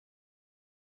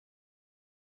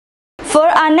For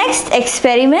our next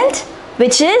experiment,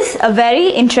 which is a very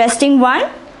interesting one,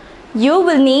 you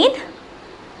will need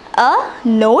a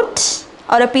note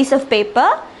or a piece of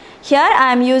paper. Here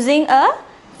I am using a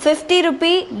 50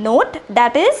 rupee note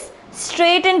that is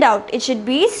straightened out. It should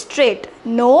be straight,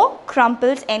 no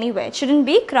crumples anywhere. It shouldn't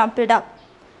be crumpled up.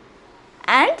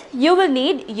 And you will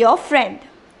need your friend.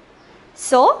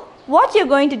 So what you're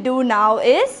going to do now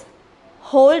is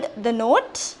hold the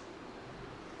note.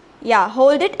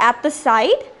 Hold it at the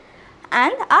side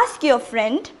and ask your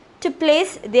friend to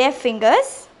place their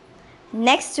fingers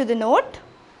next to the note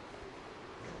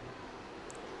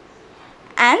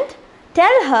and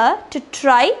tell her to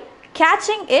try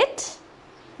catching it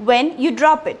when you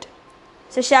drop it.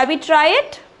 So shall we try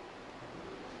it?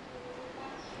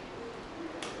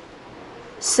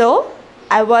 So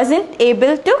I wasn't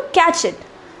able to catch it.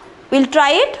 We'll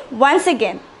try it once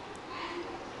again.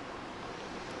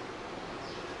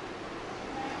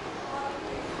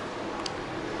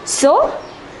 So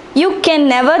you can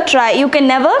never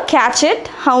catch it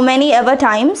how many ever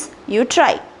times you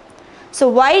try. So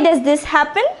why does this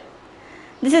happen?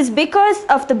 This is because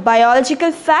of the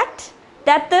biological fact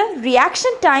that the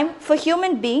reaction time for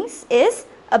human beings is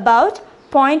about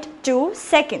 0.2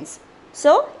 seconds.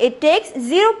 So it takes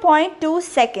 0.2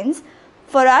 seconds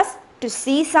for us to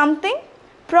see something,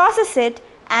 process it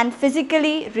and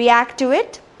physically react to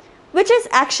it, which is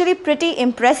actually pretty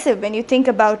impressive when you think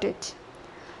about it.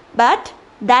 But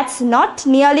that's not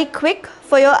nearly quick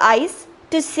for your eyes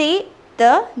to see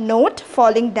the note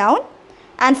falling down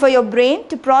and for your brain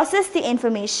to process the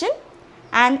information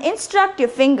and instruct your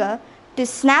finger to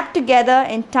snap together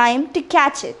in time to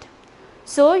catch it.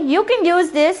 So you can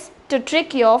use this to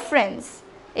trick your friends.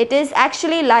 It is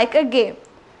actually like a game.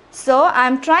 So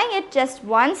I'm trying it just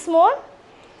once more.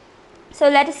 So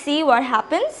let us see what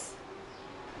happens.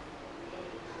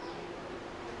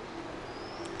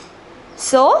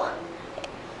 So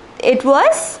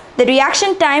the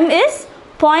reaction time is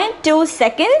 0.2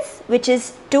 seconds, which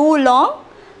is too long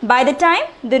by the time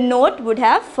the note would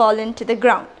have fallen to the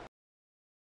ground.